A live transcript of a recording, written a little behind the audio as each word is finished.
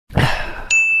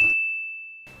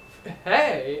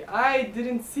Hey, I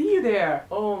didn't see you there.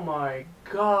 Oh my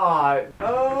god.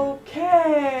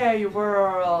 Okay,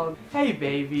 world. Hey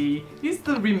baby, you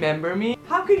still remember me?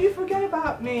 How could you forget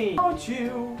about me? Don't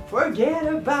you forget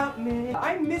about me.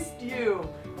 I missed you.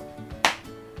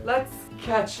 Let's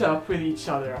catch up with each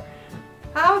other.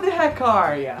 How the heck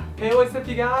are ya? Hey, what's up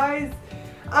you guys?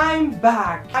 I'm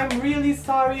back. I'm really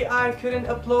sorry I couldn't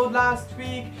upload last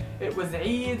week. It was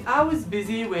Eid. I was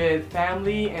busy with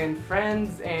family and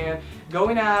friends and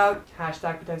going out.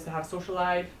 Hashtag pretends to have social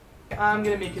life. I'm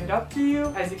gonna make it up to you.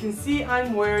 As you can see,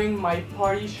 I'm wearing my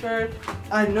party shirt.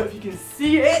 I don't know if you can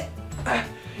see it.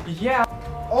 Yeah.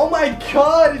 Oh my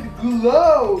god, it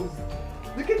glows.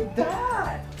 Look at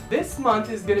that. This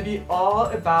month is gonna be all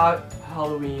about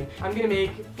Halloween. I'm gonna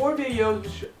make 4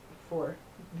 videos.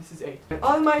 This is 8. And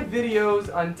all my videos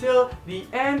until the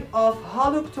end of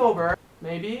October.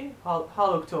 Maybe?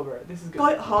 October. This is good.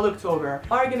 October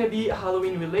are gonna be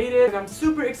Halloween related, and I'm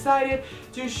super excited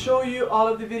to show you all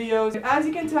of the videos. And as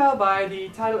you can tell by the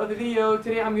title of the video,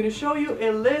 today I'm gonna show you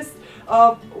a list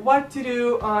of what to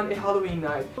do on a Halloween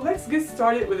night. Let's get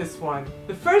started with this one.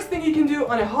 The first thing you can do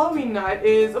on a Halloween night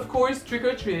is, of course,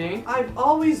 trick-or-treating. I've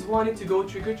always wanted to go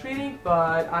trick-or-treating,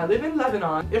 but I live in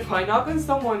Lebanon. If I knock on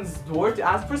someone's door to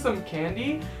ask for some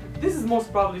candy, this is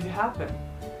most probably to happen.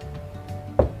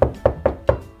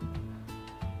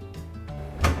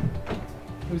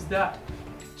 Who's that?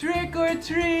 Trick or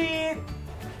treat!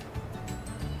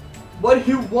 What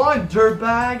do you want,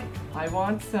 dirtbag? I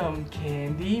want some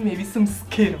candy, maybe some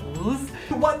Skittles.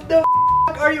 What the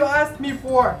f are you asking me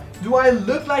for? Do I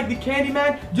look like the candy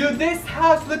man? Do this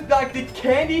house look like the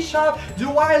candy shop?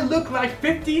 Do I look like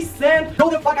 50 Cent? Go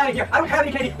the fuck out of here! I don't have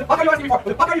any candy! The fuck are you asking me for? What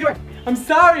the fuck are you doing? I'm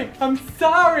sorry! I'm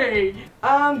sorry!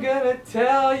 I'm gonna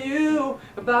tell you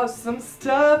about some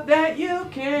stuff that you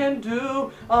can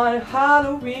do on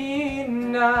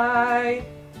Halloween night.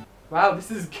 Wow,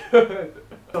 this is good.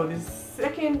 So the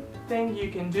second thing you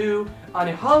can do on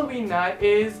a Halloween night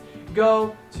is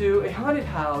go to a haunted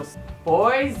house.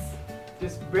 Boys,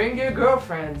 just bring your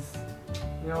girlfriends.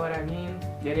 You know what I mean?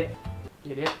 Get it?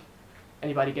 Get it?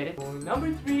 Anybody get it? Well,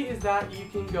 number 3 is that you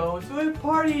can go to a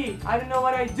party. I don't know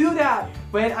why I do that,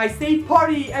 but I say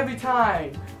party every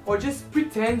time. Or just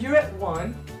pretend you're at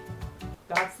one.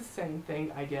 That's the same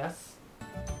thing, I guess.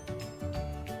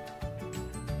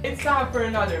 It's time for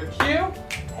another cue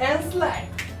and slay.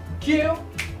 Cue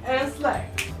and slay.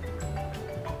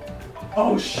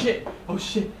 Oh shit! Oh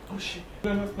shit! Oh shit!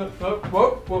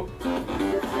 Whoa, whoa.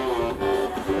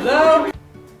 Hello?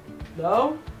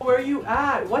 Hello? Where are you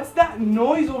at? What's that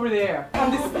noise over there?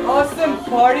 On this awesome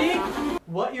party?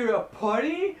 What, you're a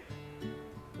party?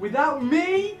 Without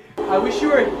me? I wish you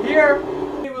were here.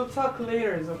 We'll talk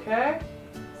later, okay?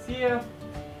 See ya.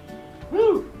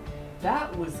 Whew!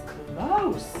 That was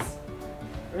close.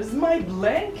 Where's my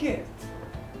blanket?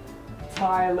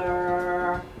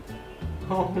 Tyler.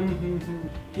 Oh,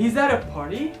 he's at a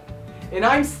party? And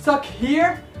I'm stuck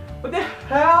here? What the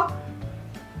hell?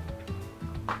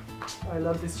 I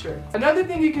love this shirt. Another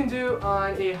thing you can do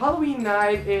on a Halloween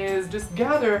night is just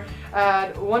gather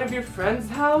at one of your friends'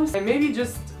 house and maybe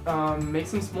just make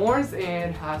some s'mores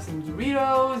and have some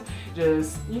Doritos.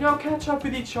 Just, you know, catch up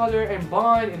with each other and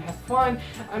bond and have fun.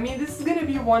 I mean, this is gonna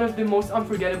be one of the most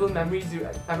unforgettable memories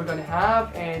you're ever gonna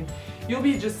have, and you'll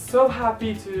be just so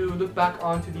happy to look back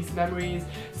onto these memories.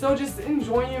 So just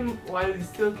enjoy them while you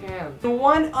still can.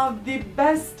 One of the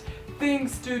best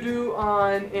things to do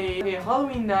on a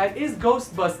Halloween night is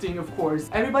ghost busting, of course.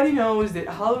 Everybody knows that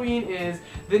Halloween is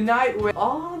the night where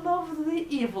all of the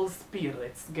evil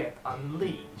spirits get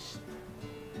unleashed.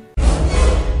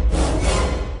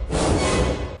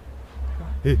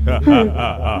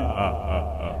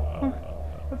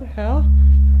 What the hell?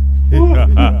 Oh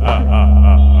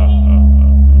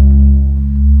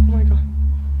my god.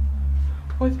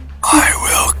 What? I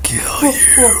will kill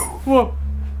you. Whoa.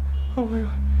 Oh my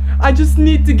god. I just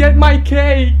need to get my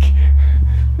cake.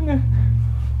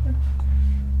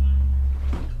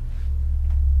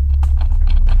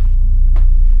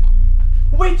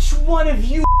 Which one of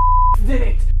you did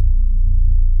it?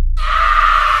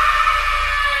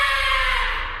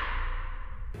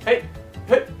 Hey.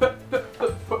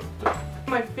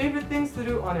 My favorite things to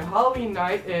do on a Halloween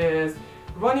night is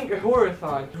running a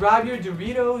horror-thon. Grab your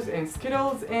Doritos and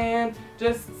Skittles and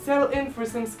just settle in for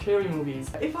some scary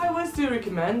movies. If I was to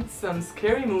recommend some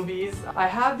scary movies, I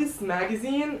have this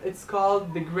magazine. It's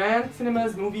called The Grand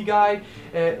Cinemas Movie Guide.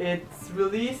 It's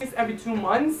released every 2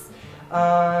 months.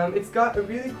 It's got a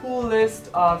really cool list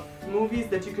of movies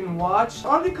that you can watch.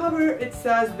 On the cover it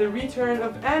says The Return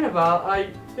of Annabelle. I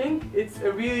think it's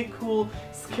a really cool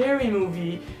scary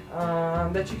movie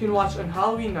that you can watch on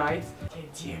Halloween night.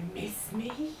 Did you miss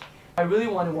me? I really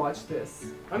want to watch this.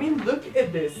 I mean, look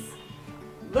at this.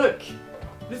 Look!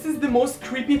 This is the most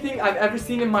creepy thing I've ever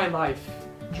seen in my life.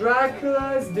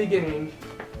 Dracula's Beginning.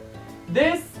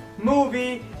 This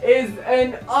movie is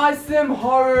an awesome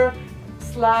horror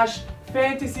slash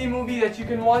fantasy movie that you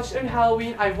can watch on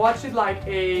Halloween. I watched it like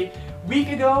a week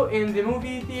ago in the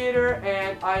movie theater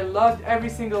and I loved every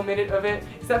single minute of it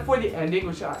except for the ending,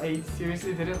 which I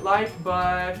seriously didn't like,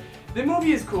 but the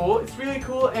movie is cool. It's really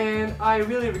cool and I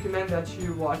really recommend that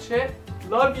you watch it.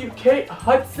 Love you, Kate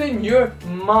Hudson. You're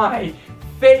my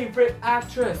favorite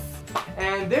actress.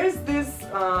 And there's this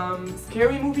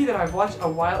scary movie that I watched a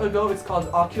while ago. It's called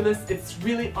Oculus. It's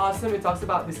really awesome. It talks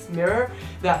about this mirror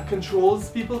that controls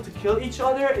people to kill each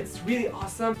other. It's really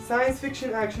awesome. Science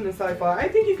fiction, action, and sci-fi. I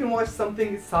think you can watch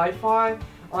something sci-fi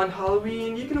on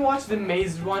Halloween. You can watch The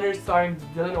Maze Runner starring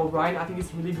Dylan O'Brien. I think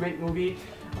it's a really great movie.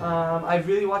 I've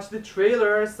really watched the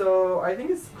trailer, so I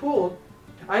think it's cool.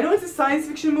 I know it's a science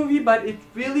fiction movie, but it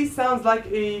really sounds like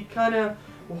a kind of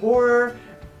horror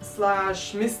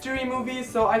slash mystery movie,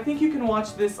 so I think you can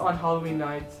watch this on Halloween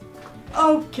night.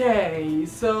 Okay,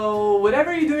 so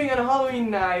whatever you're doing on a Halloween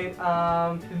night,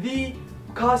 the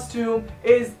costume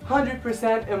is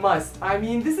 100% a must. I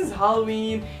mean, this is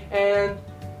Halloween and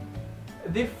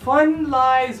the fun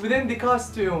lies within the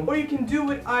costume. Or you can do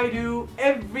what I do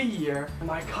every year.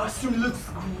 My costume looks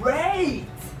great!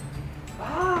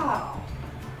 Wow!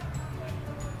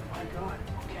 Oh my god,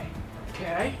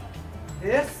 okay.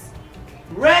 This.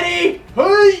 Ready?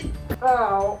 Hey!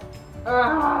 Ow!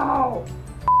 Ow!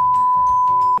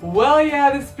 Well,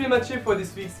 yeah, this is pretty much it for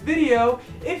this week's video.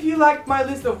 If you liked my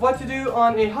list of what to do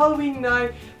on a Halloween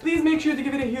night, please make sure to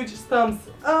give it a huge thumbs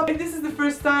up. If this is the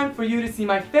first time for you to see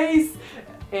my face,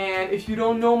 and if you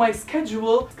don't know my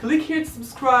schedule, click here to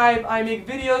subscribe. I make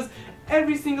videos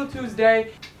every single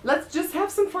Tuesday. Let's just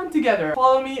have some fun together.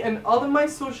 Follow me on all of my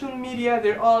social media.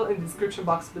 They're all in the description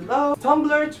box below.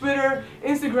 Tumblr, Twitter,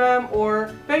 Instagram,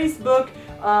 or Facebook.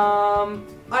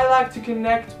 I like to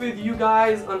connect with you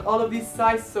guys on all of these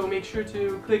sites, so make sure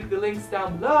to click the links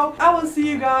down below. I will see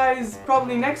you guys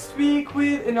probably next week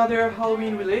with another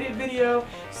Halloween related video.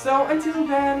 So until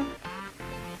then,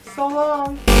 so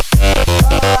long.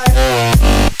 Bye.